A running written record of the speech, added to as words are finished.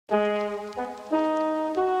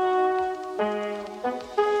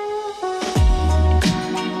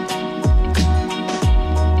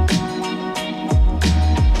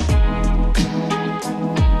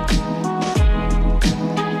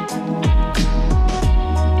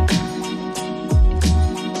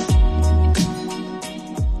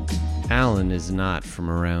is not from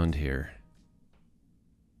around here.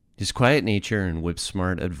 His quiet nature and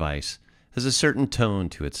whip-smart advice has a certain tone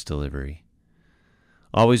to its delivery.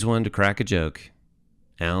 Always one to crack a joke,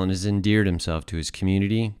 Alan has endeared himself to his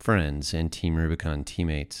community, friends, and Team Rubicon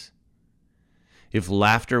teammates. If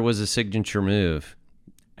laughter was a signature move,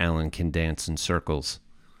 Alan can dance in circles.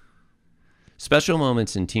 Special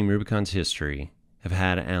moments in Team Rubicon's history have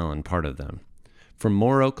had Alan part of them. From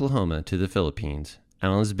Moore, Oklahoma to the Philippines,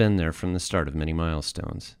 Alan has been there from the start of many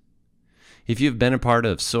milestones. If you've been a part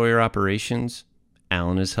of Sawyer operations,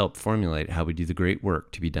 Alan has helped formulate how we do the great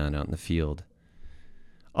work to be done out in the field.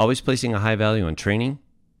 Always placing a high value on training,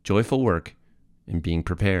 joyful work, and being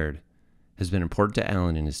prepared has been important to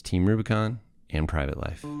Alan in his Team Rubicon and private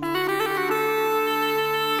life.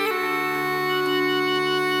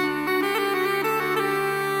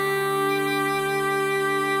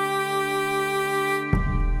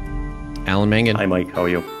 Alan Mangan. Hi, Mike. How are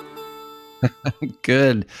you?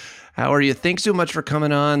 Good. How are you? Thanks so much for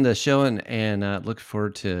coming on the show, and look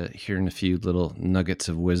forward to hearing a few little nuggets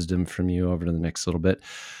of wisdom from you over the next little bit.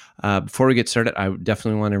 Before we get started, I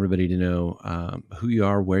definitely want everybody to know who you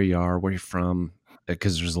are, where you're from,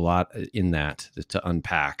 because there's a lot in that to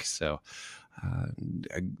unpack. So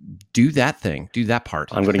do that part.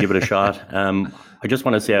 I'm going to give it a shot. I just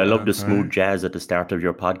want to say I love the smooth jazz at the start of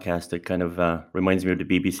your podcast. It kind of reminds me of the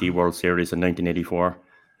BBC World Series in 1984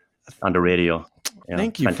 on the radio. Yeah,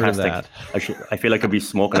 thank you fantastic. For that. I feel like I'd be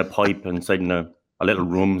smoking a pipe inside in a little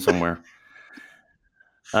room somewhere.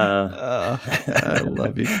 I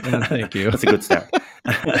love you. Thank you. That's a good start.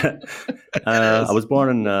 I was born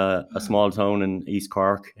in a small town in East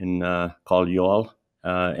Cork called Youghal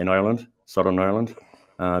in Ireland, Southern Ireland.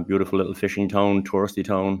 Beautiful little fishing town, touristy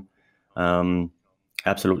town.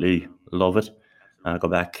 Absolutely love it. Go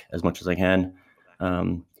back as much as I can.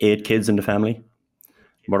 8 kids in the family.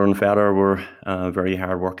 Mother and father were very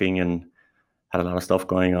hardworking and had a lot of stuff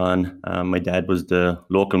going on. My dad was the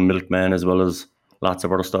local milkman as well as lots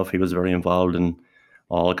of other stuff. He was very involved in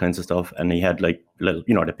all kinds of stuff. And he had like little,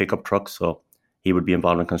 the pickup trucks. So he would be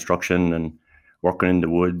involved in construction and working in the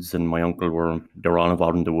woods. And my uncle they were all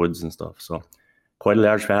involved in the woods and stuff. So quite a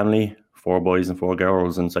large family, 4 boys and 4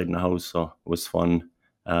 girls inside in the house. So it was fun.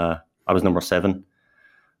 I was number 7.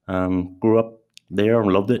 Grew up there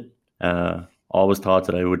and loved it. Always thought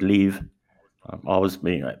that I would leave.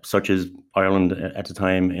 Such as Ireland at the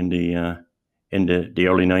time in the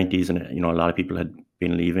early 90s, and a lot of people had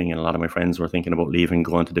been leaving, and a lot of my friends were thinking about leaving,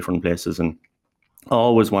 going to different places, and I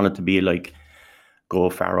always wanted to be like go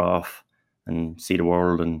far off and see the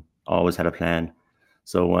world, and always had a plan.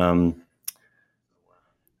 So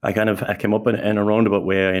I came up in a roundabout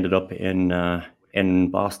way. I ended up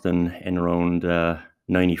in Boston in around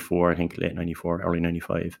 94, I think, late 94, early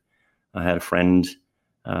 95. I had a friend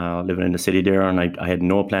living in the city there, and I had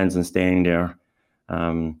no plans on staying there.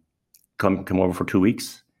 Come over for 2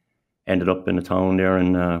 weeks. Ended up in a town there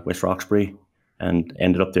in West Roxbury, and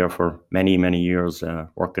ended up there for many, many years,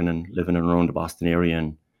 working and living around the Boston area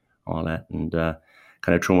and all that. And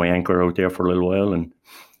kind of threw my anchor out there for a little while, and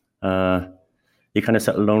you kind of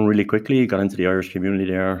settled down really quickly. Got into the Irish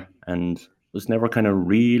community there, and was never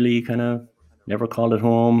never called it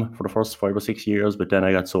home for the first 5 or 6 years. But then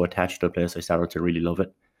I got so attached to the place, I started to really love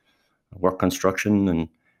it. Work construction and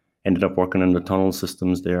ended up working in the tunnel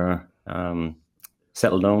systems there.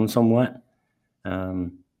 Settled down somewhat.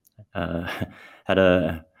 Had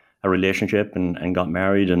a relationship and got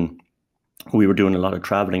married, and we were doing a lot of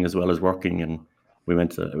traveling as well as working. And we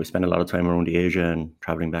spent a lot of time around Asia and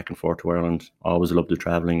traveling back and forth to Ireland. Always loved the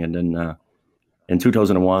traveling. And then in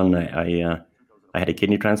 2001, I had a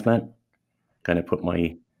kidney transplant. Kind of put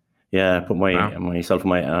myself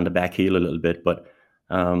on the back heel a little bit, but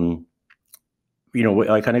I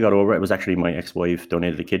kind of got over it. It was actually my ex-wife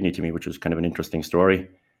donated a kidney to me, which was kind of an interesting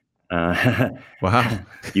story. Wow.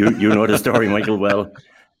 you know the story, Michael, well.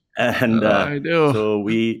 And I do. So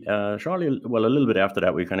we a little bit after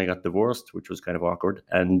that, we kind of got divorced, which was kind of awkward.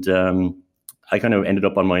 And I kind of ended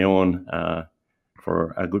up on my own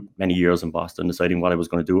for a good many years in Boston, deciding what I was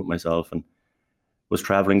going to do with myself, and was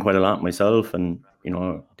traveling quite a lot myself, and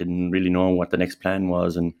didn't really know what the next plan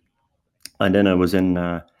was. And then I was in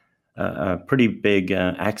a pretty big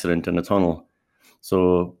accident in a tunnel,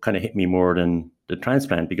 so kind of hit me more than the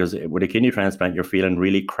transplant, because with a kidney transplant you're feeling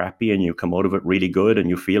really crappy and you come out of it really good and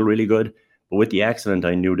you feel really good. But with the accident,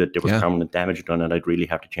 I knew that there was permanent damage done, and I'd really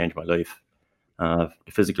have to change my life. The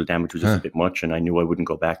physical damage was just a bit much, and I knew I wouldn't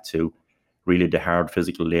go back to really the hard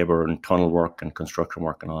physical labor and tunnel work and construction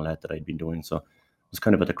work and all that I'd been doing. So I was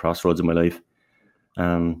kind of at the crossroads of my life.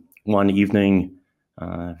 One evening,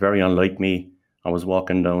 very unlike me, I was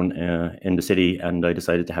walking down in the city, and I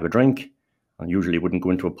decided to have a drink. I usually wouldn't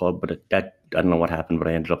go into a pub, but I don't know what happened, but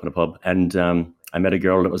I ended up in a pub, and I met a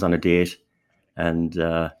girl that was on a date, and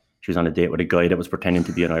she was on a date with a guy that was pretending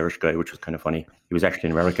to be an Irish guy, which was kind of funny. He was actually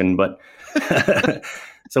an American, but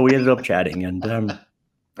so we ended up chatting, and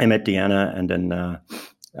I met Deanna, and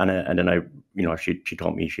then she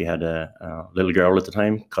told me she had a little girl at the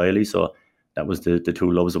time, Kylie. So that was the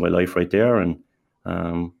two loves of my life right there, and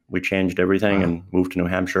we changed everything and moved to New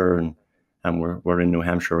Hampshire, and we're in New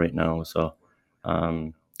Hampshire right now. So.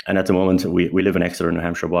 And at the moment, we live in Exeter, New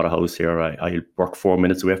Hampshire. Bought a house here. I work 4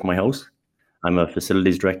 minutes away from my house. I'm a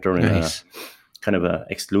facilities director in a kind of a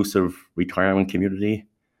exclusive retirement community.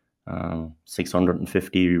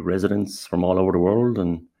 650 residents from all over the world,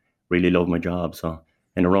 and really love my job. So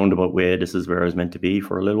in a roundabout way, this is where I was meant to be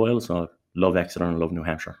for a little while. So I love Exeter and love New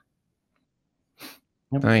Hampshire.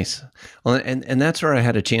 Yep. Nice. Well, and that's where I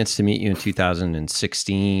had a chance to meet you in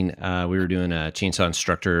 2016. We were doing a chainsaw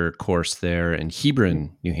instructor course there in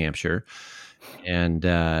Hebron, New Hampshire. And,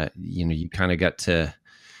 you kind of got to,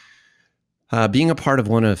 being a part of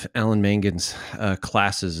one of Alan Mangan's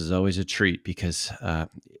classes is always a treat, because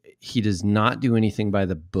he does not do anything by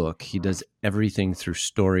the book. He does everything through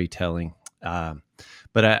storytelling.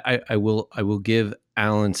 But I will give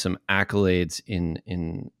Alan some accolades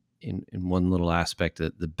in one little aspect.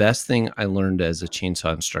 That the best thing I learned as a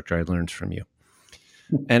chainsaw instructor, I learned from you,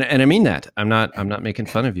 and I mean that. I'm not making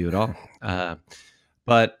fun of you at all.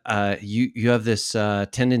 But you have this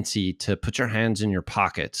tendency to put your hands in your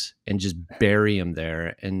pockets and just bury them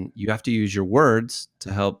there, and you have to use your words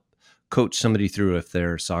to help coach somebody through if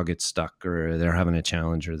their saw gets stuck, or they're having a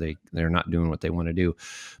challenge, or they're not doing what they want to do.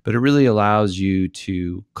 But it really allows you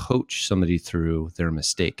to coach somebody through their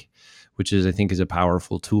mistake, which I think is a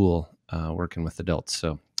powerful tool working with adults.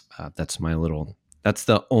 So that's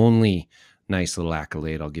the only nice little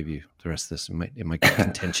accolade I'll give you. The rest of this, it might get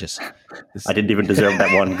contentious. I didn't even deserve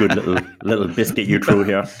that one good little biscuit you threw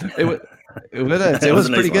here. It was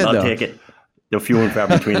pretty good, though. I'll take it. They're few and far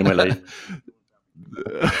between in my life.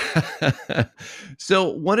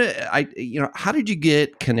 So how did you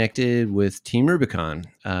get connected with Team Rubicon?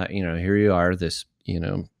 Here you are, this,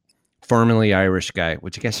 formerly Irish guy,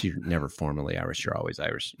 which I guess you're never formally Irish. You're always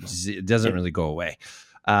Irish. It doesn't really go away.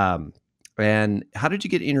 And how did you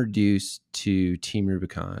get introduced to Team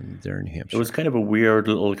Rubicon there in New Hampshire? It was kind of a weird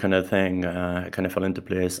little kind of thing. It kind of fell into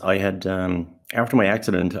place. I had, after my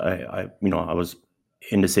accident, I was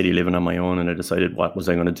in the city living on my own, and I decided, what was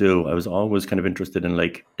I going to do? I was always kind of interested in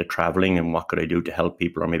like the traveling and what could I do to help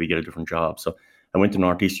people or maybe get a different job. So I went to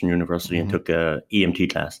Northeastern University and took a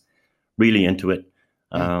EMT class, really into it.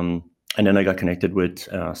 And then I got connected with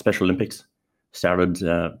Special Olympics, started,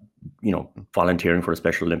 volunteering for the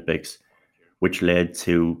Special Olympics, which led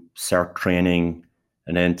to CERT training,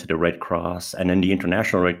 and then to the Red Cross, and then the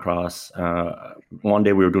International Red Cross. One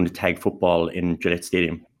day we were doing the tag football in Gillette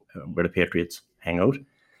Stadium, where the Patriots hang out,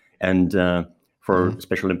 and for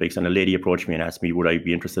Special Olympics. And a lady approached me and asked me, would I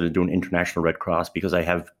be interested in doing International Red Cross, because I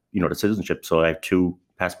have, the citizenship, so I have 2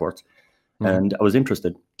 passports, and I was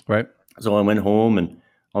interested. Right. So I went home and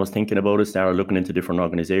I was thinking about it, started looking into different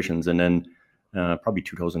organizations, and then probably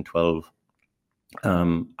 2012,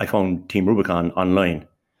 I found Team Rubicon online.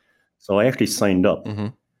 So I actually signed up.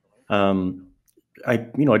 I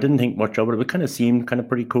didn't think much of it. It kind of seemed kind of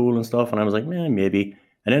pretty cool and stuff. And I was like, maybe.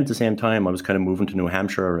 And then at the same time, I was kind of moving to New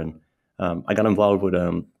Hampshire, and I got involved with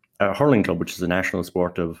a hurling club, which is a national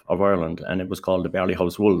sport of Ireland. And it was called the Barley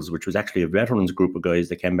House Wolves, which was actually a veterans group of guys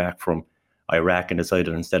that came back from Iraq and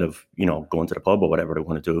decided, instead of, going to the pub or whatever they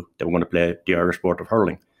want to do, they were going to play the Irish sport of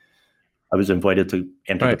hurling. I was invited to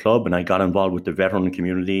enter the club, and I got involved with the veteran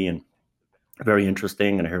community, and very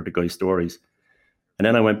interesting. And I heard the guys' stories. And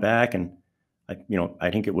then I went back, and I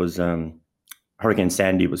think it was Hurricane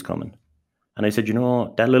Sandy was coming. And I said,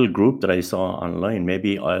 that little group that I saw online,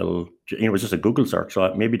 maybe it was just a Google search.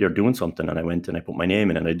 So maybe they're doing something. And I went and I put my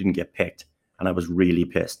name in, and I didn't get picked. And I was really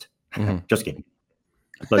pissed. Just kidding.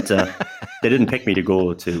 But they didn't pick me to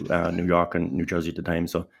go to New York and New Jersey at the time.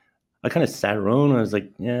 So I kind of sat around, and I was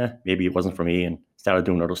like, maybe it wasn't for me, and started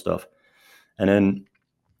doing other stuff. And then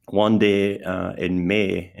one day in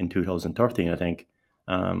May in 2013, I think,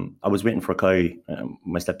 I was waiting for Kai,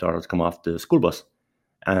 my stepdaughter, to come off the school bus.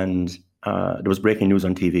 And there was breaking news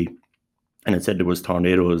on TV, and it said there was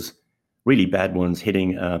tornadoes, really bad ones,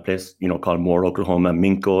 hitting a place, called Moore, Oklahoma,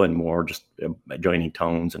 Minco, and more just adjoining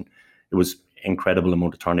towns. And it was incredible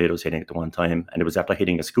amount of tornadoes hitting at the one time. And it was after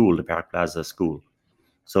hitting a school, the Park Plaza school.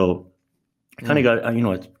 So I kind of got,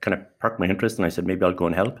 it kind of perked my interest, and I said, maybe I'll go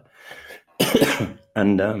and help.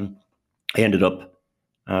 And I ended up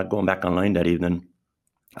going back online that evening,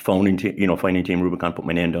 finding Team Rubicon, put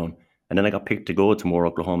my name down, and then I got picked to go to Moore,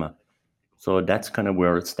 Oklahoma. So that's kind of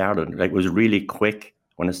where it started. Like, it was really quick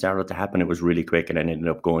when it started to happen. It was really quick, and I ended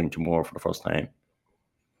up going to Moore for the first time.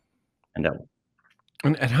 And that.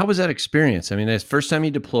 And how was that experience? I mean, the first time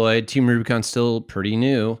you deployed, Team Rubicon's still pretty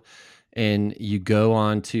new, and you go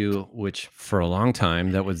on to, which for a long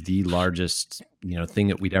time, that was the largest, thing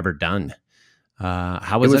that we'd ever done.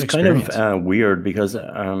 How was that experience? It was kind of weird because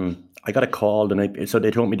I got a call the night, so they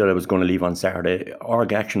told me that I was going to leave on Saturday.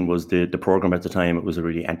 Org Action was the program at the time. It was a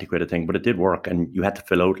really antiquated thing, but it did work, and you had to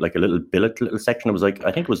fill out like a little section. It was like,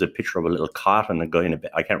 I think it was a picture of a little cot and a guy in a bed.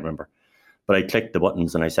 I can't remember, but I clicked the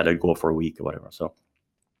buttons and I said I'd go for a week or whatever. So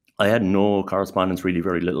I had no correspondence, really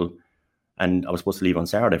very little, and I was supposed to leave on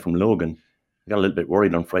Saturday from Logan. I got a little bit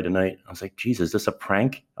worried on Friday night. I was like, Jesus, is this a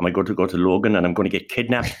prank? Am I going to go to Logan and I'm going to get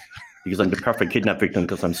kidnapped? Because I'm the perfect kidnap victim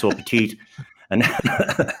because I'm so petite. And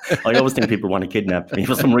I always think people want to kidnap me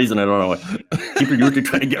for some reason. I don't know. People usually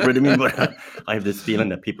try to get rid of me, but I have this feeling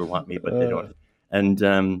that people want me, but they don't.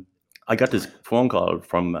 And I got this phone call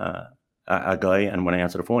from a guy, and when I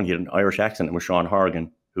answered the phone, he had an Irish accent. It was Sean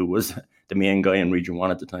Horgan, who was the main guy in Region 1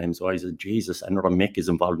 at the time. So I said, Jesus, another Mick is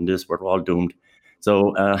involved in this. We're all doomed.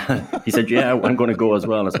 So he said, yeah, I'm going to go as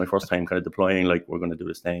well. And it's my first time kind of deploying, like, we're going to do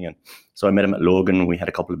this thing. And so I met him at Logan. We had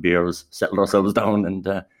a couple of beers, settled ourselves down. And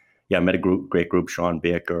I met a great group, Sean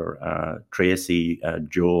Baker, Tracy,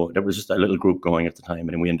 Joe. There was just a little group going at the time.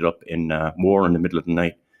 And then we ended up in Moore in the middle of the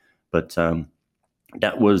night. But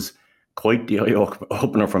that was quite the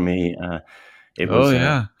eye-opener for me. It was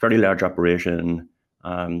a fairly large operation.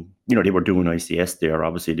 They were doing ICS there.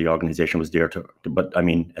 Obviously, the organization was there but I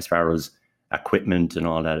mean, as far as equipment and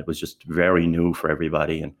all that, it was just very new for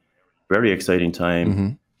everybody and very exciting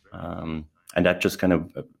time. Mm-hmm. And that just kind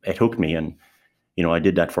of, it hooked me. And, I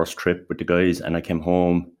did that first trip with the guys and I came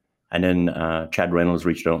home, and then Chad Reynolds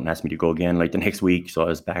reached out and asked me to go again, like the next week. So I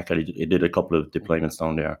was back. I did a couple of deployments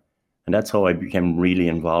down there. And that's how I became really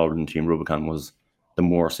involved in Team Rubicon, was the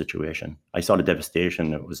Moore situation. I saw the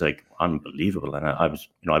devastation. It was like unbelievable. And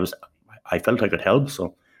I felt I could help. So,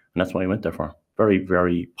 and that's what I went there for. Very,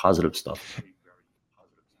 very positive stuff.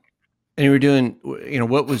 And you were doing,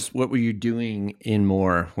 what were you doing in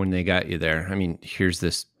Moore when they got you there? I mean, here's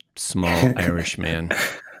this small Irish man.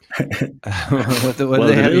 What did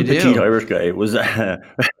they have you do? The petite Irish guy was the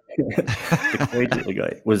quite little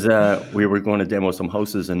guy was. We were going to demo some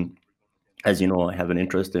houses, and as you know, I have an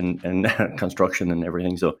interest in construction and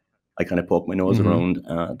everything, so I kind of poked my nose around.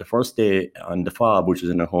 The first day on the FOB, which is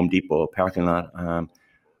in a Home Depot parking lot,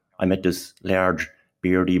 I met this large,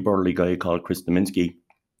 beardy, burly guy called Chris Dominski,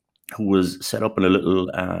 who was set up in a little,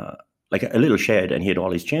 like a little shed, and he had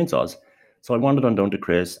all these chainsaws. So I wandered on down to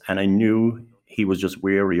Chris, and I knew he was just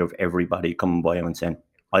weary of everybody coming by him and saying,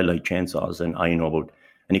 I like chainsaws, and I know about.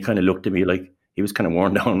 And he kind of looked at me like he was kind of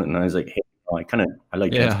worn down, and I was like, hey, I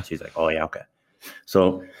like chainsaws. He's like, oh yeah, okay.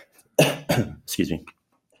 So, excuse me.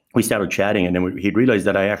 We started chatting, and then he'd realized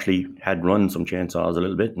that I actually had run some chainsaws a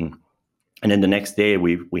little bit, and then the next day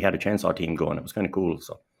we had a chainsaw team going. It was kind of cool.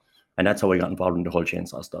 So, and that's how I got involved in the whole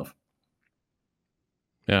chainsaw stuff.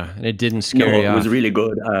 Yeah, and it didn't scare you off. It was really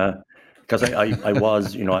good because I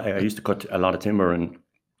was, I used to cut a lot of timber, and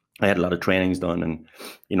I had a lot of trainings done,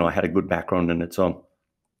 and I had a good background in it. So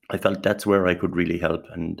I felt that's where I could really help,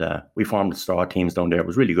 and we formed straw teams down there. It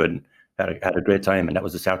was really good. Had a great time, and that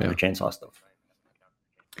was the start of the chainsaw stuff.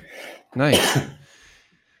 Nice.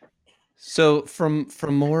 So from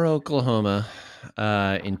Moore, Oklahoma,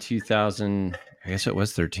 in 2000, I guess it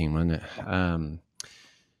was 13, wasn't it?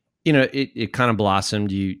 It kind of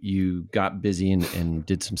blossomed. You got busy and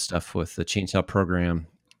did some stuff with the chainsaw program,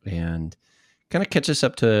 and kind of catch us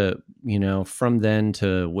up to, from then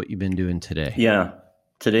to what you've been doing today. Yeah.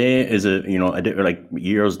 Today is I did like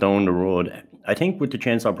years down the road. I think with the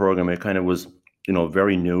chainsaw program, it kind of was,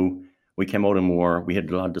 very new. We came out in Moore. We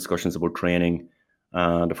had a lot of discussions about training.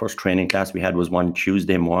 The first training class we had was one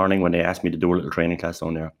Tuesday morning when they asked me to do a little training class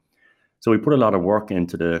down there. So we put a lot of work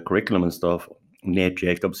into the curriculum and stuff. Nate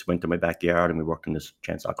Jacobs went to my backyard and we worked on this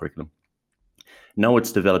chainsaw curriculum. Now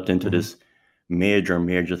it's developed into this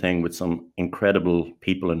major thing with some incredible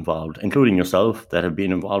people involved, including yourself, that have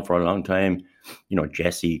been involved for a long time.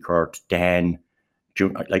 Jesse, Kurt, Dan,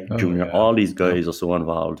 Junior, all these guys are so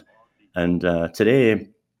involved. And today,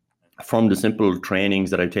 from the simple trainings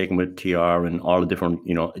that I've taken with TR and all the different,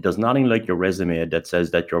 there's nothing like your resume that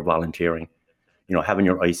says that you're volunteering. Having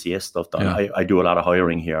your ICS stuff done. Yeah. I do a lot of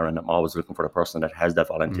hiring here, and I'm always looking for the person that has that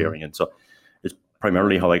volunteering. And so it's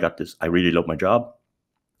primarily how I got this. I really love my job.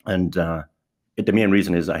 And the main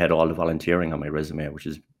reason is I had all the volunteering on my resume, which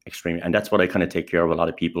is extremely, and that's what I kind of take care of a lot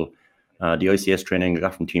of people. The ICS training I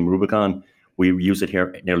got from Team Rubicon, we use it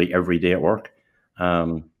here nearly every day at work.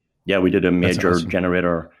 Yeah, we did a That's major awesome.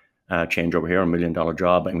 generator change over here, $1 million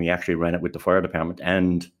job, and we actually ran it with the fire department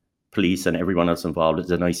and police and everyone else involved.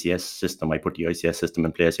 It's an ICS system. I put the ICS system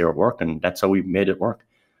in place here at work, and that's how we made it work.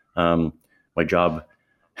 My job,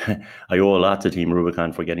 I owe a lot to Team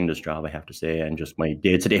Rubicon for getting this job, I have to say, and just my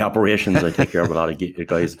day-to-day operations. I take care of a lot of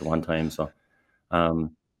guys at one time. So,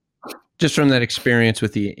 just from that experience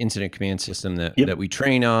with the incident command system that, Yep. that we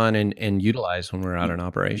train on and utilize when we're out in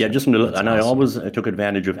operation. Yeah, just from the, That's and I awesome. always took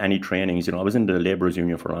advantage of any trainings. I was in the laborers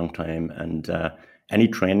union for a long time, and any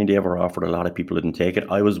training they ever offered, a lot of people didn't take it.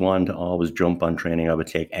 I was one to always jump on training. I would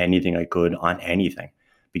take anything I could on anything,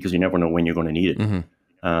 because you never know when you're going to need it.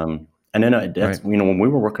 Mm-hmm. And then that's, when we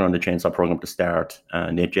were working on the chainsaw program to start,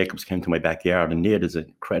 Nate Jacobs came to my backyard, and Nate is an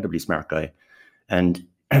incredibly smart guy. And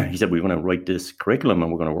he said, we're going to write this curriculum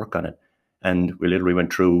and we're going to work on it. And we literally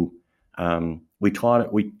went through, we taught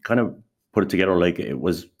it, we kind of put it together like it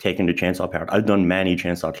was taking the chainsaw apart. I've done many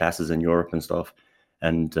chainsaw classes in Europe and stuff.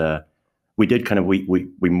 And we did kind of, we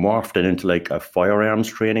morphed it into like a firearms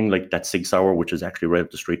training, like that 6 hour, which is actually right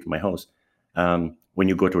up the street from my house. When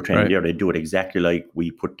you go to a training there, they do it exactly like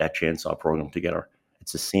we put that chainsaw program together.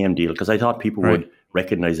 It's the same deal, because I thought people would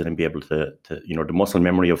recognize it and be able to, the muscle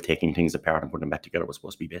memory of taking things apart and putting them back together was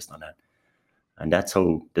supposed to be based on that. And that's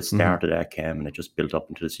how the start of that came, and it just built up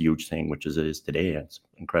into this huge thing, which is it is today. It's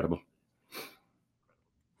incredible.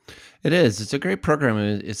 It is. It's a great program.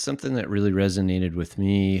 It's something that really resonated with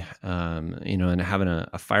me, and having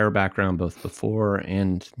a fire background both before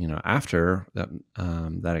and, after that,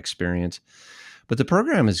 that experience. But the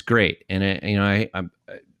program is great. And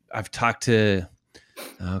I've talked to,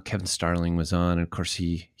 Kevin Starling was on, and of course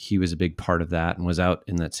he was a big part of that and was out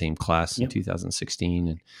in that same class in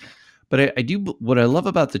 2016. But I do, what I love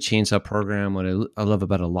about the chainsaw program, what I love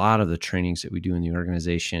about a lot of the trainings that we do in the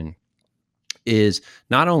organization, is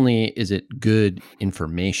not only is it good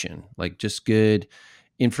information, like just good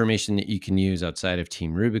information that you can use outside of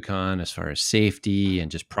Team Rubicon as far as safety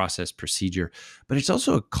and just process procedure, but it's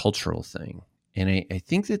also a cultural thing. And I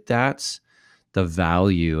think that that's the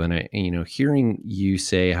value. And hearing you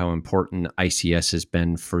say how important ICS has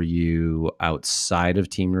been for you outside of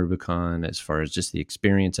Team Rubicon, as far as just the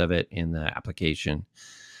experience of it in the application,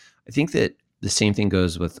 I think that the same thing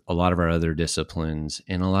goes with a lot of our other disciplines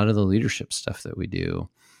and a lot of the leadership stuff that we do.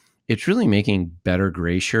 It's really making better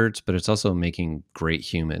gray shirts, but it's also making great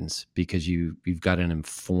humans, because you've got an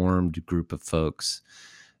informed group of folks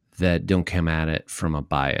that don't come at it from a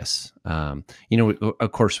bias.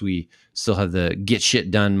 Of course, we still have the get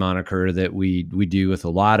shit done moniker that we do with a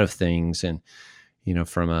lot of things. And,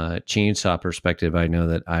 from a chainsaw perspective, I know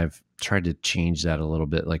that I've tried to change that a little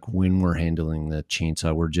bit. Like when we're handling the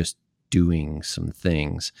chainsaw, we're just doing some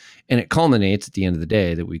things, and it culminates at the end of the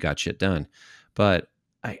day that we got shit done. But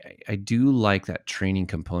I do like that training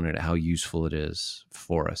component, how useful it is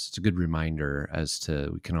for us. It's a good reminder as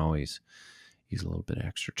to we can always use a little bit of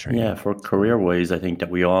extra training. Yeah, for career wise, I think that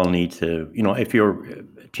we all need to, if you're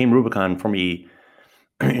Team Rubicon, for me,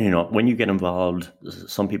 when you get involved,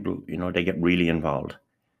 some people, they get really involved.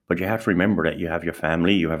 But you have to remember that you have your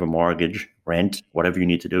family, you have a mortgage, rent, whatever you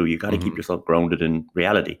need to do. You got to keep yourself grounded in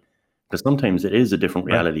reality. Because sometimes it is a different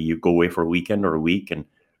reality. You go away for a weekend or a week, and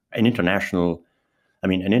an international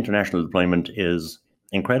deployment is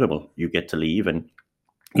incredible. You get to leave, and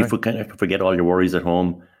you forget all your worries at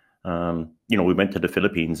home. We went to the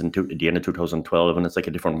Philippines at the end of 2012, and it's like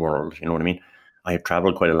a different world. You know what I mean? I have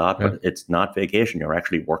traveled quite a lot, but it's not vacation. You're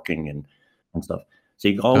actually working and stuff. So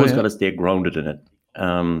you always got to stay grounded in it.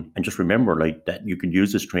 And just remember, like, that you can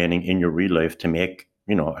use this training in your real life to make,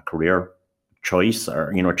 a career choice,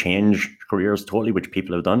 or change careers totally, which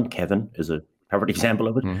people have done. Kevin is a perfect example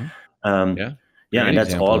of it. And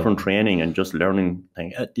that's all from training and just learning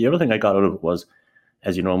things. The other thing I got out of it was,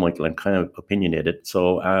 as you know, Michael, I'm kind of opinionated.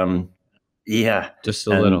 So just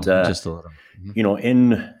a little.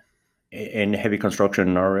 In heavy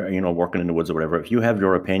construction, or working in the woods or whatever, if you have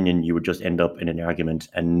your opinion, you would just end up in an argument,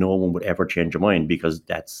 and no one would ever change your mind, because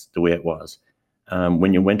that's the way it was.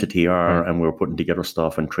 When you went to TR and we were putting together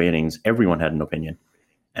stuff and trainings, everyone had an opinion,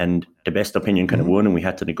 and the best opinion kind of won, and we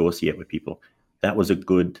had to negotiate with people. That was a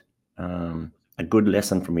good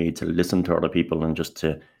lesson for me, to listen to other people, and just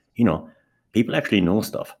to, people actually know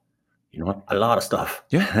stuff, a lot of stuff.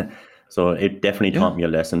 Yeah. So it definitely taught me a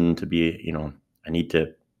lesson to be, I need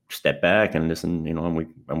to step back and listen,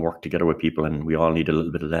 and work together with people, and we all need a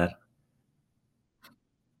little bit of that.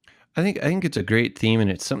 I think it's a great theme,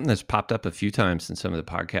 and it's something that's popped up a few times in some of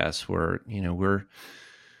the podcasts where,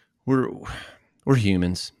 we're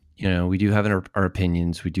humans. We do have our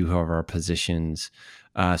opinions. We do have our positions.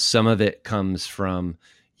 Some of it comes from,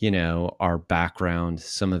 our background.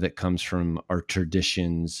 Some of it comes from our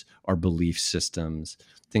traditions, our belief systems,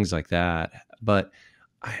 things like that. But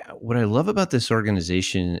what I love about this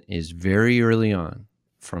organization is very early on,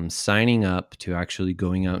 from signing up to actually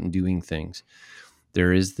going out and doing things,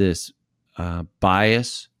 there is this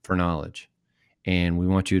bias for knowledge. And we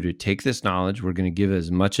want you to take this knowledge. We're going to give as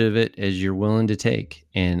much of it as you're willing to take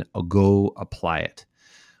and go apply it.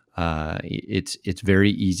 It's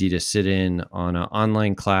very easy to sit in on an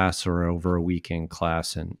online class or over a weekend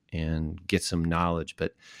class and get some knowledge.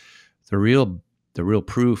 But the real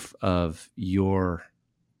proof of your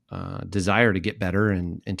desire to get better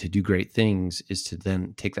and to do great things is to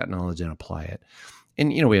then take that knowledge and apply it.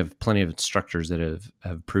 And, we have plenty of instructors that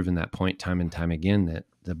have proven that point time and time again, that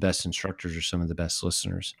the best instructors are some of the best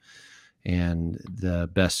listeners. And the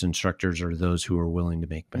best instructors are those who are willing to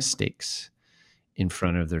make mistakes in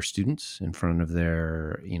front of their students, in front of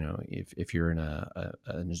their, if you're in a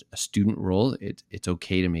student role, it's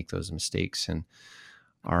okay to make those mistakes. And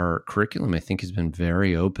our curriculum, I think, has been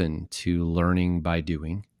very open to learning by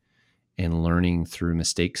doing and learning through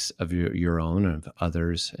mistakes of your own, of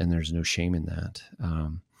others, and there's no shame in that.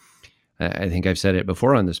 I think I've said it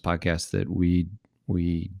before on this podcast that we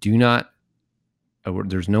do not.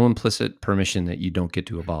 There's no implicit permission that you don't get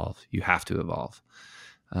to evolve. You have to evolve.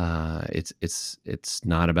 It's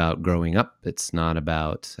not about growing up. It's not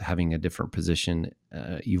about having a different position.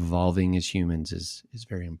 Evolving as humans is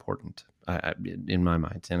very important in my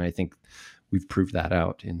mind, and I think we've proved that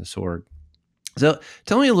out in the SWORD. So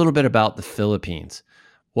tell me a little bit about the Philippines.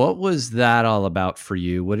 What was that all about for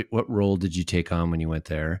you? What role did you take on when you went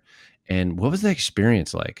there? And what was the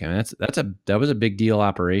experience like? I mean, that was a big deal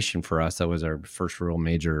operation for us. That was our first real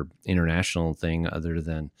major international thing other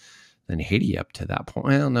than Haiti up to that point.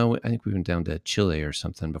 Well, no, I think we went down to Chile or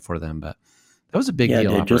something before then, but that was a big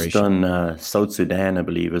deal operation. Just done South Sudan, I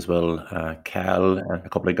believe, as well. Cal and a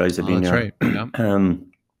couple of guys have been there. That's right. Yeah.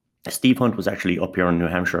 Steve Hunt was actually up here in New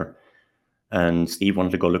Hampshire. And Steve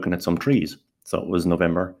wanted to go looking at some trees. So it was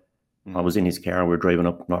November. I was in his car. We were driving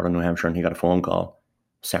up northern New Hampshire, and he got a phone call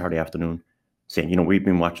Saturday afternoon saying, we've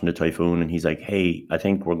been watching the typhoon. And he's like, hey, I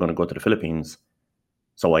think we're going to go to the Philippines.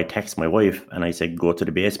 So I text my wife and I said, go to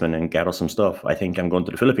the basement and gather some stuff. I think I'm going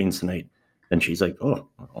to the Philippines tonight. And she's like, oh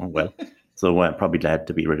well. So probably glad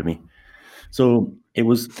to be rid of me. So it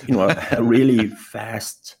was, a really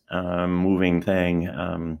fast moving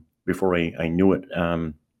thing. Before I knew it,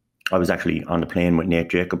 I was actually on the plane with Nate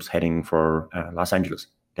Jacobs heading for Los Angeles,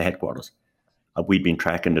 the headquarters. We'd been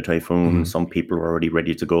tracking the typhoon. Mm-hmm. Some people were already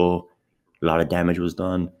ready to go. A lot of damage was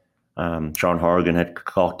done. Sean Horgan had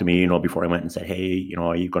talked to me, before I went and said, hey,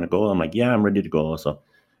 are you going to go? I'm like, yeah, I'm ready to go. So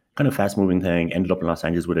kind of fast moving thing. Ended up in Los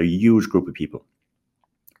Angeles with a huge group of people.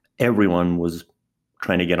 Everyone was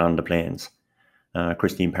trying to get on the planes.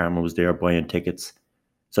 Christine Palmer was there buying tickets.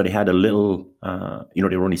 So they had a little,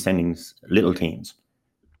 they were only sending little teams.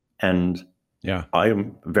 And yeah, I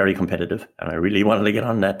am very competitive, and I really wanted to get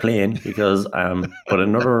on that plane because, but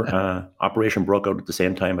another operation broke out at the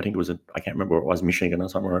same time. I think it was, I can't remember where it was, Michigan or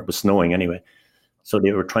somewhere. It was snowing anyway. So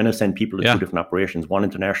they were trying to send people to two different operations, one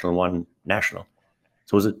international, one national.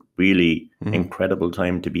 So it was a really incredible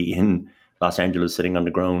time to be in Los Angeles, sitting on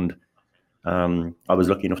the ground. I was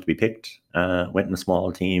lucky enough to be picked, went in a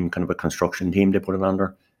small team, kind of a construction team they put it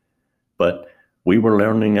under. But we were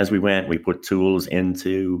learning as we went. We put tools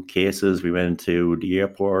into cases. We went to the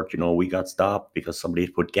airport. We got stopped because somebody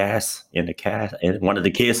put gas in in one of the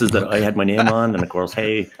cases that I had my name on. And of course,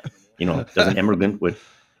 hey, there's an immigrant with,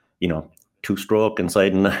 two-stroke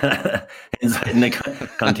inside in the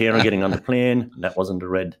container getting on the plane. That wasn't a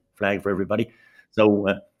red flag for everybody. So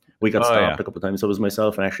we got stopped a couple of times. So it was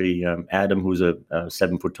myself and actually Adam, who's a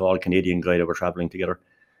 7-foot-tall Canadian guy that were traveling together.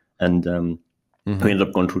 And we ended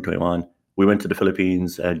up going through Taiwan. We went to the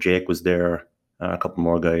Philippines. Jake was there, a couple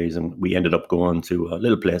more guys, and we ended up going to a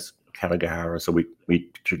little place, Carigara. So we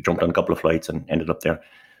jumped on a couple of flights and ended up there.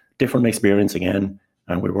 Different experience again.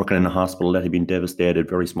 And we were working in a hospital that had been devastated,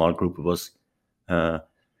 very small group of us.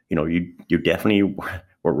 You definitely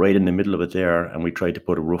were right in the middle of it there. And we tried to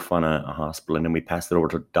put a roof on a hospital, and then we passed it over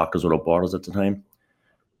to Doctors Without Borders at the time.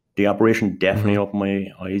 The operation definitely opened my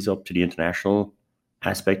eyes up to the international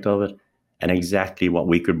aspect of it. And exactly what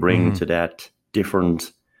we could bring to that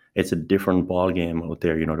different, it's a different ball game out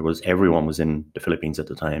there. Everyone was in the Philippines at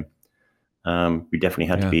the time. You definitely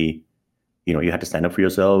had to be, you had to stand up for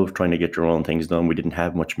yourself, trying to get your own things done. We didn't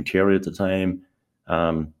have much material at the time,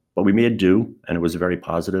 but we made do, and it was very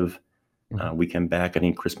positive. We came back, I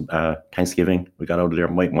think Christmas, Thanksgiving, we got out of there.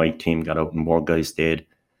 My team got out and more guys stayed.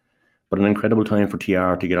 But an incredible time for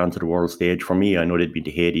TR to get onto the world stage. For me, I know they'd been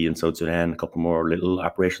to Haiti and South Sudan, a couple more little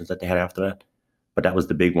operations that they had after that. But that was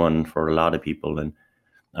the big one for a lot of people. And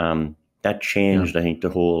that changed, I think,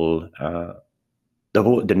 the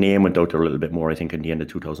name went out there a little bit more, I think, in the end of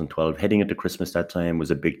 2012. Heading into Christmas that time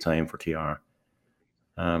was a big time for TR.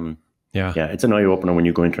 Yeah, it's an eye-opener when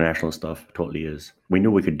you go international stuff. It totally is. We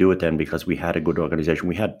knew we could do it then because we had a good organization.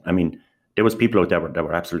 There was people out there that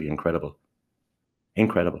were absolutely incredible.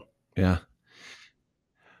 Incredible. Yeah.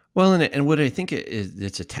 Well, and what I think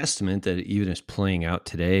it's a testament that even is playing out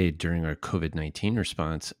today during our COVID-19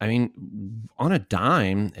 response. I mean, on a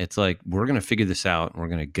dime, it's like, we're going to figure this out and we're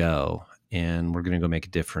going to go make a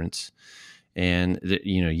difference. And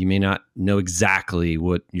you may not know exactly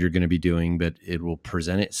what you're going to be doing, but it will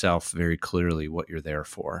present itself very clearly what you're there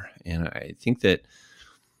for. And I think that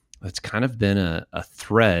that's kind of been a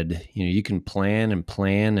thread. You can plan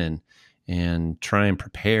and try and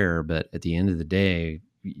prepare, but at the end of the day,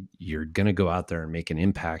 you're going to go out there and make an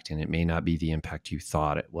impact, and it may not be the impact you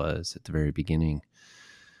thought it was at the very beginning.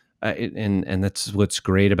 And that's what's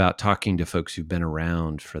great about talking to folks who've been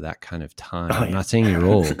around for that kind of time. I'm not saying you're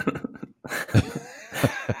old,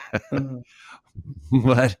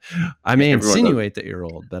 but I may insinuate that you're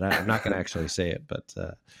old, but I'm not going to actually say it. But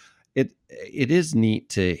it is neat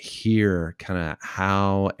to hear kind of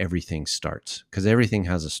how everything starts, because everything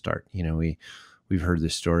has a start. We've heard the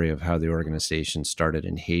story of how the organization started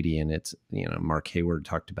in Haiti, and it's, Mark Hayward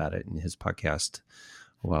talked about it in his podcast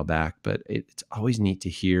a while back, but it's always neat to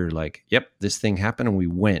hear, like, yep, this thing happened and we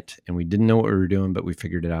went and we didn't know what we were doing, but we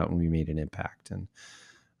figured it out and we made an impact. And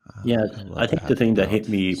I think the thing that hit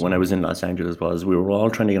me when I was in Los Angeles was we were all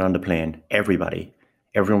trying to get on the plane.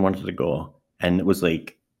 Everyone wanted to go. And it was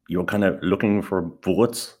like, you were kind of looking for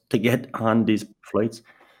votes to get on these flights.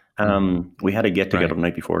 We had a get together the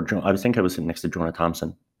night before. I think I was sitting next to Jonah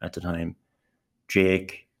Thompson at the time.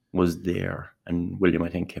 Jake was there, and William, I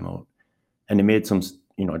think, came out. And they made some,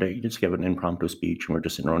 they just gave an impromptu speech, and we're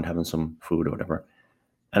just sitting around having some food or whatever.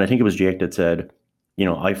 And I think it was Jake that said,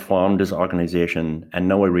 I formed this organization, and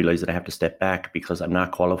now I realize that I have to step back because I'm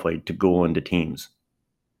not qualified to go into teams.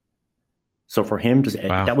 So for him,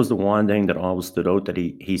 that was the one thing that always stood out, that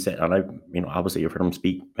he said, and I, obviously you've heard him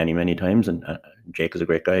speak many, many times, and Jake is a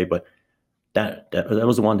great guy, but that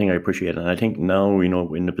was the one thing I appreciated. And I think now,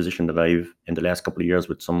 in the position that I've, in the last couple of years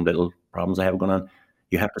with some little problems I have going on,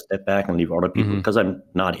 you have to step back and leave other people, because I'm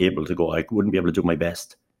not able to go. I wouldn't be able to do my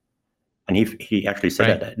best. And he actually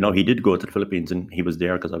said that. No, he did go to the Philippines, and he was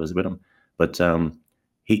there because I was with him. But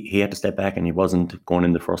he had to step back, and he wasn't going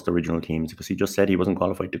in the first original teams because he just said he wasn't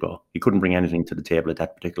qualified to go. He couldn't bring anything to the table at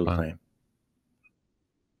that particular time.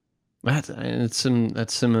 That's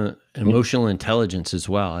some emotional intelligence as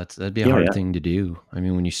well. That'd be a hard thing to do. I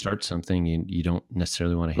mean, when you start something, you don't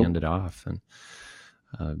necessarily want to hand it off,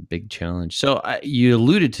 and big challenge. So you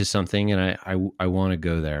alluded to something, and I want to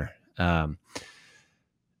go there.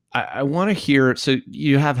 I want to hear. So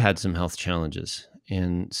you have had some health challenges,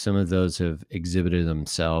 and some of those have exhibited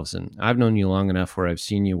themselves. And I've known you long enough where I've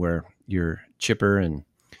seen you where you're chipper and,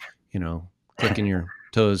 clicking your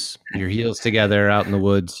toes, your heels together out in the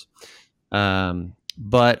woods.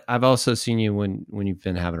 But I've also seen you when you've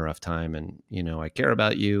been having a rough time, and, I care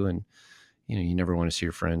about you, and, you never want to see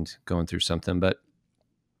your friend going through something. But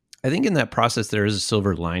I think in that process, there is a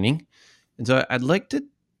silver lining. And so I'd like to,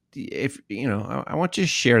 I want you to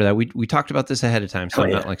share that. We talked about this ahead of time, so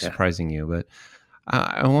I'm not surprising you, but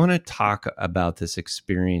I want to talk about this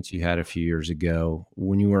experience you had a few years ago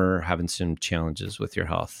when you were having some challenges with your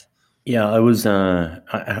health. Yeah, I was, I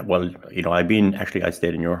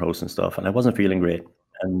stayed in your house and stuff, and I wasn't feeling great.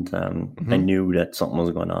 And I knew that something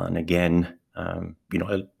was going on. Again,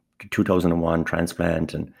 2001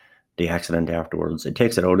 transplant and the accident afterwards, it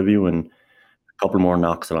takes it out of you. And a couple more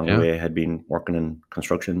knocks along the way. I had been working in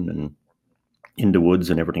construction and in the woods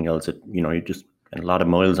and everything else. You just had a lot of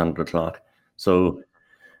miles under the clock. So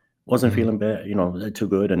wasn't feeling bad, too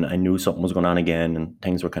good. And I knew something was going on again, and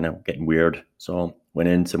things were kind of getting weird. So went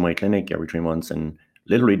into my clinic every 3 months, and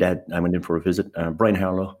literally I went in for a visit. Brian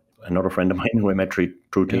Harlow, another friend of mine who I met through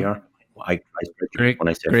TR. Great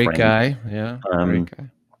guy. Yeah. Great guy.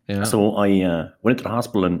 Yeah. So I went into the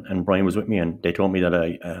hospital, and Brian was with me, and they told me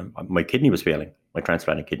that my kidney was failing. My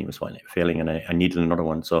transplanted kidney was failing, and I needed another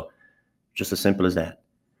one. So just as simple as that.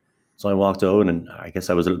 So I walked out, and I guess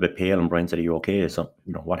I was a little bit pale, and Brian said, "Are you okay?" So,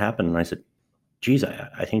 what happened? And I said, "Geez,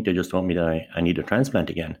 I think they just told me that I need a transplant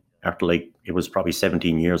again." After it was probably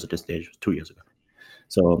 17 years at this stage. It was 2 years ago.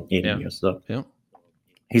 So 18 years. So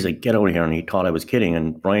he's like, get out of here. And he thought I was kidding.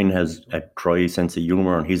 And Brian has a dry sense of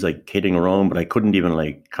humor and he's like kidding around, but I couldn't even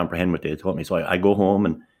like comprehend what they told me. So I go home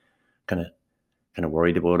and kind of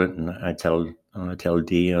worried about it. And I tell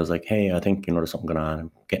Dee, I was like, hey, I think, there's something going on.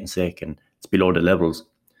 I'm getting sick and it's below the levels.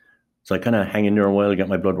 So I kind of hang in there a while, get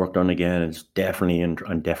my blood work done again. I'm definitely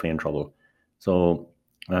in trouble. So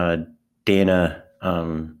Dana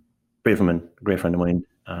Braverman, a great friend of mine,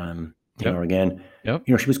 her again. Yep.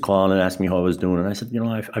 She was calling and asking me how I was doing, and I said,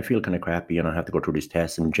 I feel kind of crappy, and I have to go through these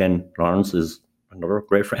tests. And Jen Lawrence is another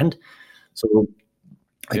great friend. So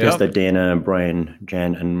I guess that Dana, Brian,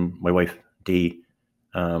 Jen, and my wife Dee,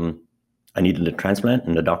 I needed a transplant,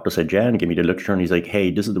 and the doctor said, Jen, give me the literature, and he's like, hey,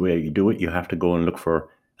 this is the way you do it. You have to go and look for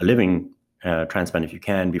a living transplant if you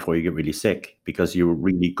can before you get really sick, because you're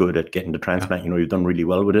really good at getting the transplant. You've done really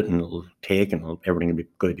well with it, and it'll take, and everything will be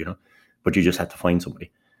good. But you just have to find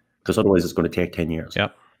somebody, because otherwise it's going to take 10 years.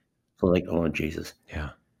 Yep. So like, oh Jesus. Yeah.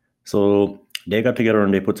 So they got together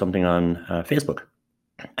and they put something on Facebook,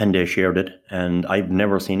 and they shared it, and I've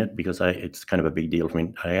never seen it because it's kind of a big deal for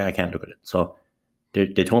me. I can't look at it. So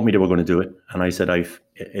they told me they were going to do it, and I said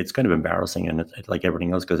it's kind of embarrassing, and it's like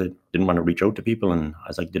everything else, because I didn't want to reach out to people, and I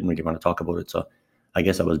was like, didn't really want to talk about it. So I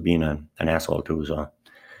guess I was being an asshole too. So,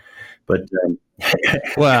 but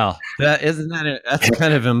well, that's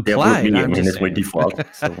kind of implied. Yeah, I mean, it's my default.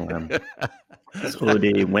 So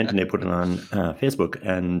they went and they put it on Facebook,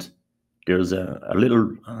 and there's a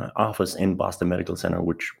little office in Boston Medical Center,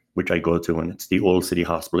 which I go to, and it's the old city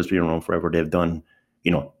hospital. It's been around forever. They've done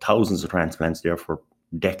thousands of transplants there for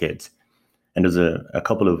decades. And there's a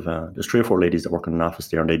couple of there's 3 or 4 ladies that work in an office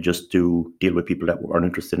there, and they just deal with people that aren't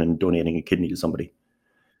interested in donating a kidney to somebody.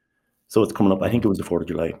 So it's coming up. I think it was the 4th of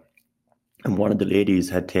July, and one of the ladies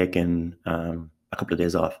had taken a couple of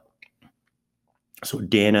days off. So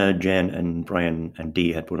Dana, Jen, and Brian and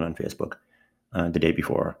Dee had put it on Facebook the day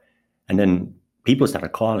before. And then people started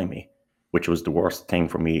calling me, which was the worst thing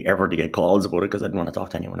for me ever, to get calls about it, because I didn't want to talk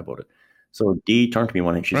to anyone about it. So Dee turned to me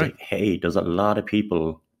one day and she's like, hey, there's a lot of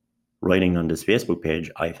people writing on this Facebook page.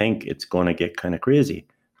 I think it's going to get kind of crazy.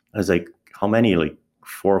 I was like, how many? Like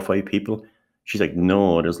 4 or 5 people? She's like,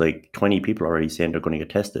 no, there's like 20 people already saying they're going to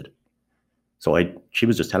get tested. So she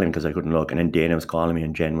was just telling me because I couldn't look. And then Dana was calling me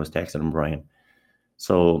and Jen was texting and Brian.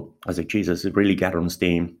 So I was like, Jesus, it really gathered on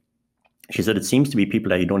steam. She said, it seems to be people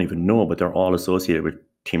that you don't even know, but they're all associated with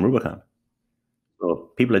Team Rubicon.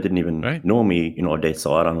 So people that didn't even know me, they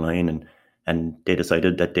saw it online and they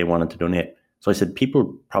decided that they wanted to donate. So I said,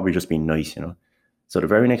 people probably just being nice, So the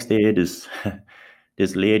very next day, this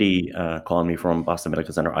lady called me from Boston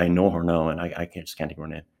Medical Center. I know her now, and I just can't think of her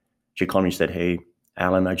name. She called me and said, hey,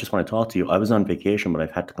 Alan, I just want to talk to you. I was on vacation, but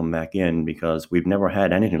I've had to come back in because we've never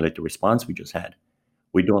had anything like the response we just had.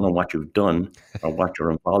 We don't know what you've done or what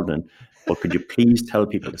you're involved in, but could you please tell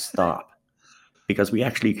people to stop? Because we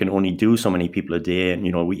actually can only do so many people a day.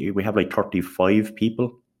 And, we have like 35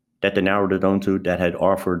 people that they narrowed it down to that had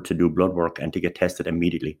offered to do blood work and to get tested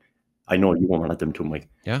immediately. I know you won't want them to, Mike.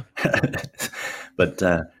 Yeah. But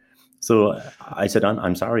so I said,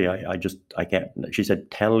 I'm sorry. I can't. She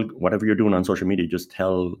said, tell whatever you're doing on social media, just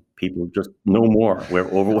tell people, just no more. We're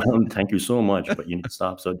overwhelmed. Thank you so much, but you need to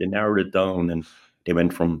stop. So they narrowed it down, and they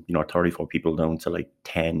went from 34 people down to like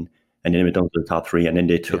 10, and then they went down to the top 3, and then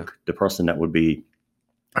they took the person that would be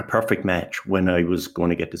a perfect match when I was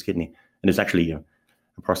going to get this kidney. And it's actually a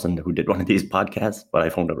person who did one of these podcasts, but I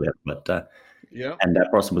found out later. But and that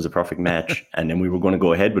person was a perfect match, and then we were going to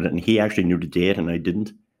go ahead with it, and he actually knew the date, and I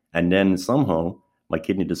didn't. And then somehow my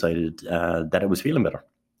kidney decided that it was feeling better,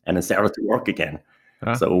 and it started to work again.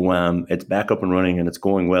 So it's back up and running, and it's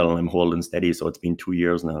going well, and I'm holding steady. So it's been 2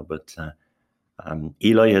 years now, but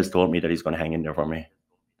Eli has told me that he's going to hang in there for me.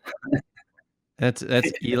 That's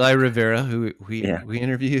Eli Rivera, who we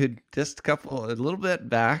interviewed just a little bit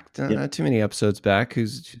back, not too many episodes back,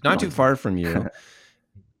 who's not too far from you,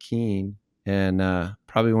 keen, and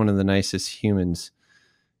probably one of the nicest humans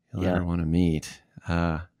you'll ever want to meet.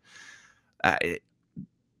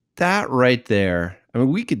 That right there, I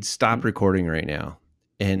mean, we could stop recording right now,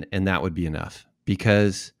 and that would be enough,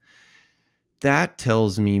 because that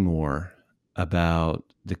tells me more about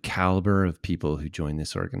the caliber of people who join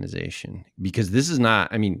this organization. Because this is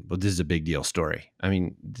not, this is a big deal story.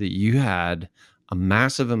 That you had a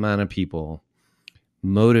massive amount of people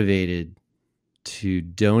motivated to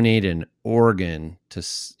donate an organ to,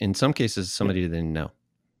 in some cases, somebody they didn't know.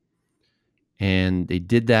 And they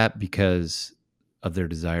did that because of their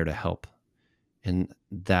desire to help. And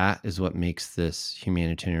that is what makes this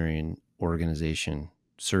humanitarian organization,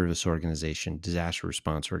 service organization, disaster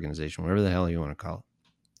response organization, whatever the hell you want to call it.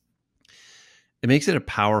 It makes it a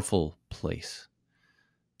powerful place.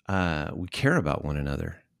 we care about one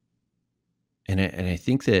another. And I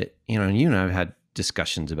think that, you know, and you and I have had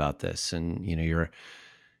discussions about this, and, you know,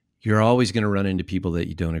 you're always going to run into people that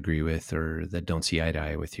you don't agree with, or that don't see eye to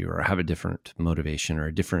eye with you, or have a different motivation, or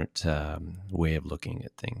a different way of looking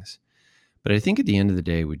at things. But I think at the end of the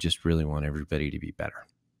day, we just really want everybody to be better.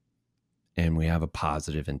 And we have a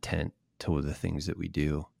positive intent to the things that we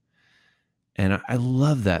do. And I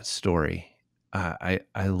love that story. I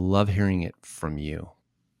love hearing it from you,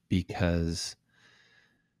 because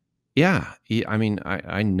yeah, I mean,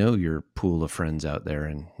 I know your pool of friends out there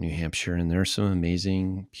in New Hampshire, and there are some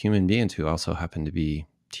amazing human beings who also happen to be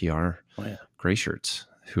TR gray shirts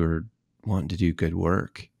who are wanting to do good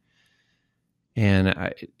work.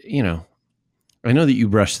 And you know, I know that you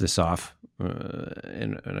brush this off,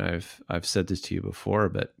 and I've said this to you before,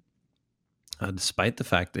 but despite the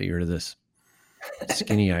fact that you're this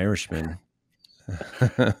skinny Irishman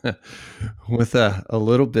with a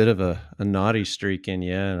little bit of a naughty streak in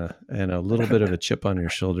you, and a little bit of a chip on your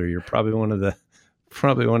shoulder, you're probably one of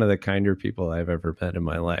the kinder people I've ever met in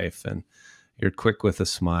my life. And you're quick with a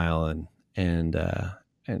smile, and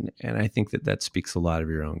I think that speaks a lot of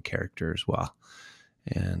your own character as well.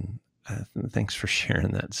 And thanks for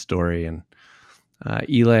sharing that story. And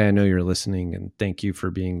Eli, I know you're listening, and thank you for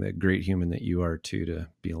being the great human that you are too, to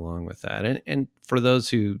be along with that. And for those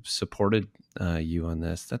who supported you on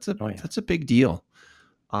this, that's a big deal.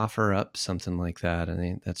 Offer up something like that. I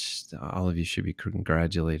think that's, all of you should be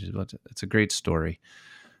congratulated. It's a great story.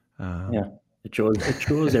 It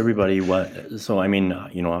shows everybody what. So I mean,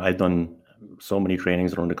 you know, I've done so many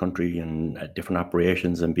trainings around the country and at different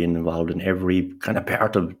operations, and being involved in every kind of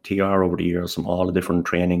part of TR over the years, from all the different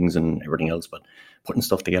trainings and everything else, but putting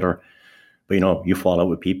stuff together. But, you know, you fall out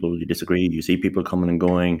with people, you disagree, you see people coming and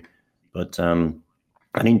going. But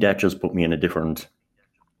I think that just put me in a different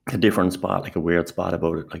spot, like a weird spot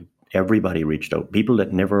about it. Like, everybody reached out, people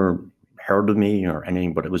that never heard of me or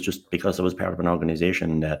anything, but it was just because I was part of an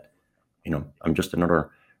organization that, you know, I'm just another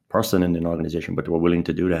person in an organization, but they were willing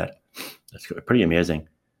to do that. That's pretty amazing.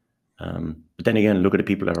 But then again, look at the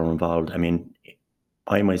people that are involved. I mean,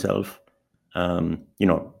 I myself, you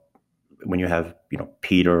know, when you have, you know,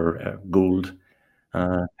 Peter Gould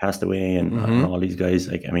passed away, and all these guys,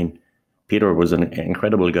 like, I mean, Peter was an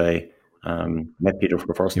incredible guy. Met Peter for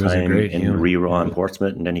the first time in Re-Raw in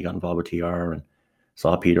Portsmouth, and then he got involved with TR and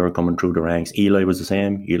saw Peter coming through the ranks. Eli was the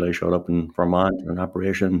same. Eli showed up in Vermont in an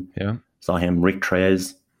operation. Yeah. Saw him. Rick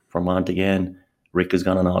Trez, Vermont again. Rick has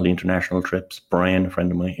gone on all the international trips. Brian, a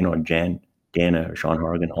friend of mine, you know, Jen, Dana, Sean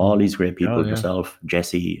Horgan, all these great people, yourself,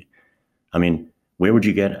 Jesse. I mean, where would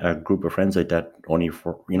you get a group of friends like that? Only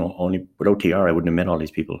without TR, I wouldn't have met all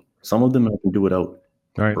these people. Some of them I can do without.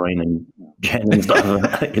 Right. Brian and Jen and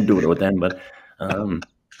stuff. I can do it with them, but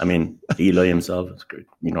I mean, Eli himself is great,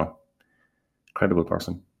 you know, incredible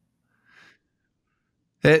person.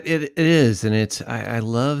 It is, and I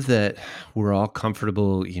love that we're all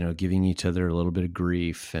comfortable, you know, giving each other a little bit of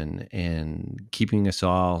grief, and keeping us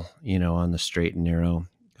all, you know, on the straight and narrow.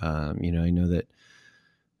 You know, I know that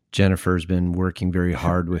Jennifer's been working very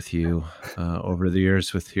hard with you over the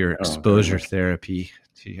years with your exposure therapy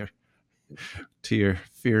to your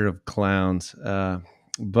fear of clowns.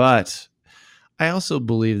 But I also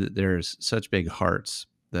believe that there's such big hearts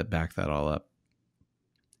that back that all up,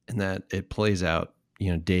 and that it plays out,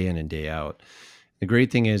 you know, day in and day out. The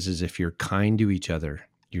great thing is if you're kind to each other,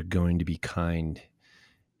 you're going to be kind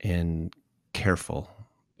and careful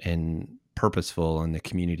and purposeful in the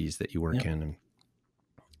communities that you work in.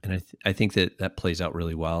 And I think that plays out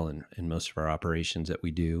really well in most of our operations that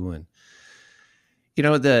we do. And, you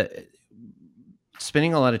know,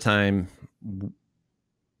 spending a lot of time,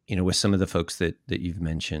 you know, with some of the folks that you've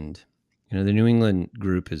mentioned, you know, the New England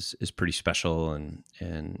group is pretty special, and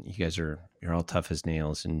you guys you're all tough as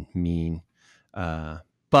nails and mean,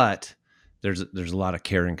 but there's a lot of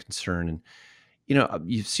care and concern. And, you know,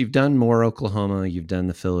 you've done more Oklahoma, you've done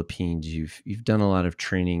the Philippines, you've done a lot of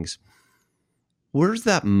trainings. Where's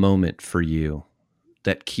that moment for you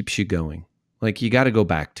that keeps you going? Like, you got to go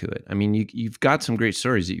back to it. I mean, you've got some great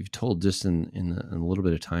stories that you've told just in a little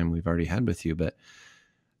bit of time we've already had with you, but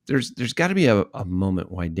there's got to be a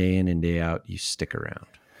moment why day in and day out you stick around.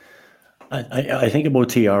 I think about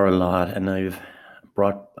TR a lot, and I've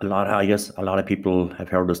brought a lot. I guess a lot of people have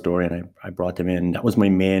heard the story, and I brought them in. That was my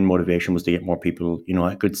main motivation, was to get more people. You know,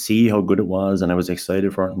 I could see how good it was, and I was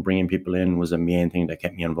excited for it, and bringing people in was the main thing that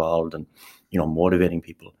kept me involved, and, you know, motivating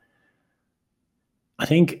people. I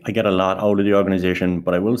think I get a lot out of the organization,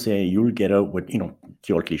 but I will say you'll get out with, you know,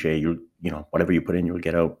 the old cliche, you know, whatever you put in, you'll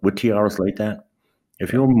get out. With TRs like that,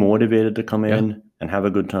 if you're motivated to come in and have a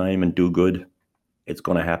good time and do good, it's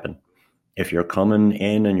going to happen. If you're coming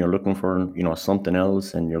in and you're looking for, something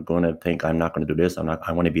else, and you're going to think, I'm not going to do this,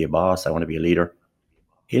 I want to be a boss, I want to be a leader,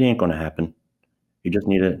 it ain't going to happen. You just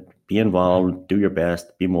need to be involved, do your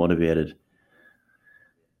best, be motivated.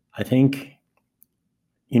 I think,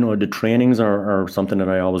 the trainings are something that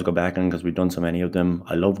I always go back on because we've done so many of them.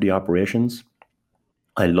 I love the operations.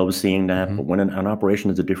 I love seeing that. But when an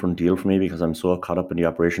operation is a different deal for me because I'm so caught up in the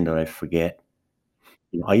operation that I forget.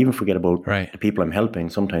 I even forget about the people I'm helping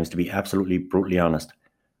sometimes, to be absolutely brutally honest.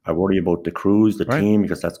 I worry about the crews, the team,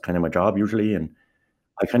 because that's kind of my job usually. And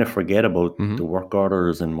I kind of forget about the work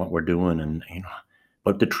orders and what we're doing. And,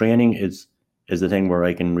 but the training is the thing where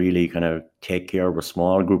I can really kind of take care of a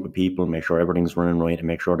small group of people, make sure everything's running right, and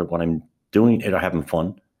make sure that what I'm doing, they're having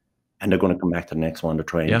fun. And they're going to come back to the next one to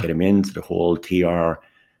try and get them into the whole TR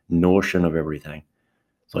notion of everything.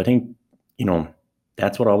 So I think,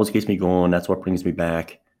 that's what always keeps me going. That's what brings me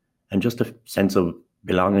back. And just a sense of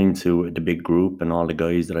belonging to the big group and all the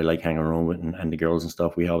guys that I like hanging around with, and the girls and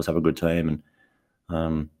stuff. We always have a good time.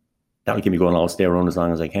 And that'll keep me going. I'll stay around as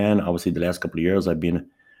long as I can. Obviously, the last couple of years I've been,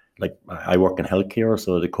 I work in healthcare,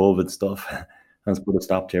 so the COVID stuff has put a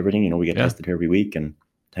stop to everything. We get tested every week, and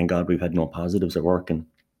thank God we've had no positives at work, and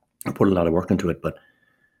I put a lot of work into it. But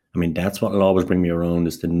I mean, that's what will always bring me around,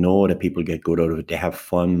 is to know that people get good out of it. They have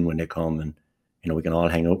fun when they come, and we can all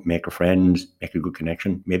hang out, make a friend, make a good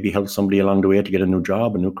connection, maybe help somebody along the way to get a new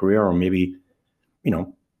job, a new career, or maybe,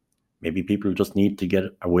 maybe people just need to get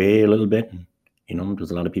away a little bit. And,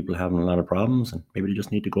 there's a lot of people having a lot of problems, and maybe they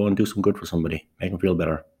just need to go and do some good for somebody, make them feel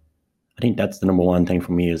better. I think that's the number one thing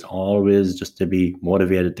for me, is always just to be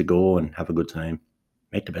motivated to go and have a good time,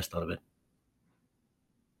 make the best out of it.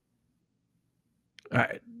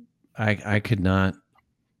 I could not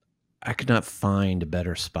find a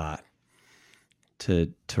better spot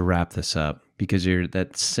to wrap this up, because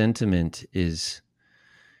that sentiment is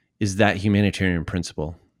that humanitarian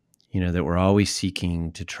principle, that we're always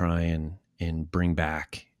seeking to try and bring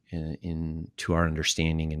back into our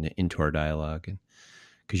understanding and into our dialogue, and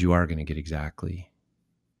because you are going to get exactly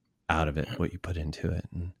out of it what you put into it.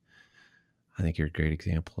 And I think you're a great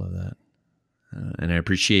example of that. And I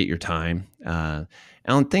appreciate your time.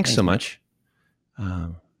 Alan, thanks so much.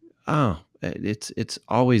 It's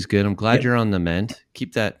always good. I'm glad you're on the mend.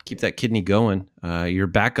 Keep that kidney going. Your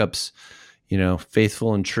backup's,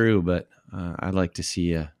 faithful and true, but I'd like to see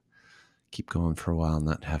you keep going for a while,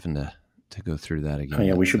 not having to go through that again. Oh,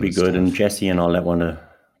 yeah, we should be good. Stuff. And Jesse and all that want to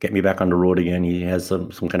get me back on the road again. He has some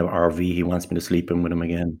kind of RV. He wants me to sleep in with him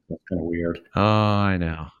again. That's kind of weird. Oh, I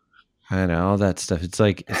know all that stuff. It's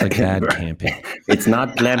like bad camping. It's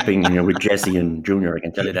not glamping, with Jesse and Junior. I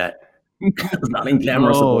can tell you that. It's nothing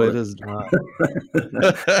glamorous. No, it is not.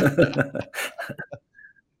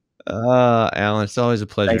 Alan, it's always a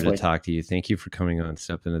pleasure to talk to you. Thank you for coming on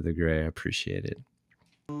Step Into the Gray. I appreciate it.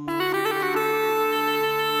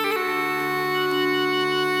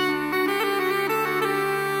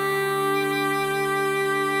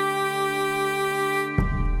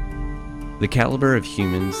 The caliber of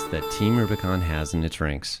humans that Team Rubicon has in its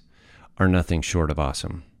ranks are nothing short of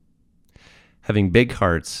awesome. Having big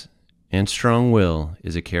hearts and strong will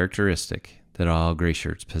is a characteristic that all gray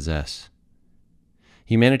shirts possess.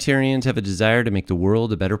 Humanitarians have a desire to make the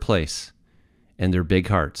world a better place, and their big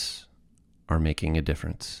hearts are making a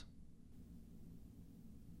difference.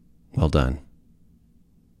 Well done.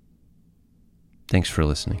 Thanks for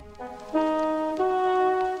listening.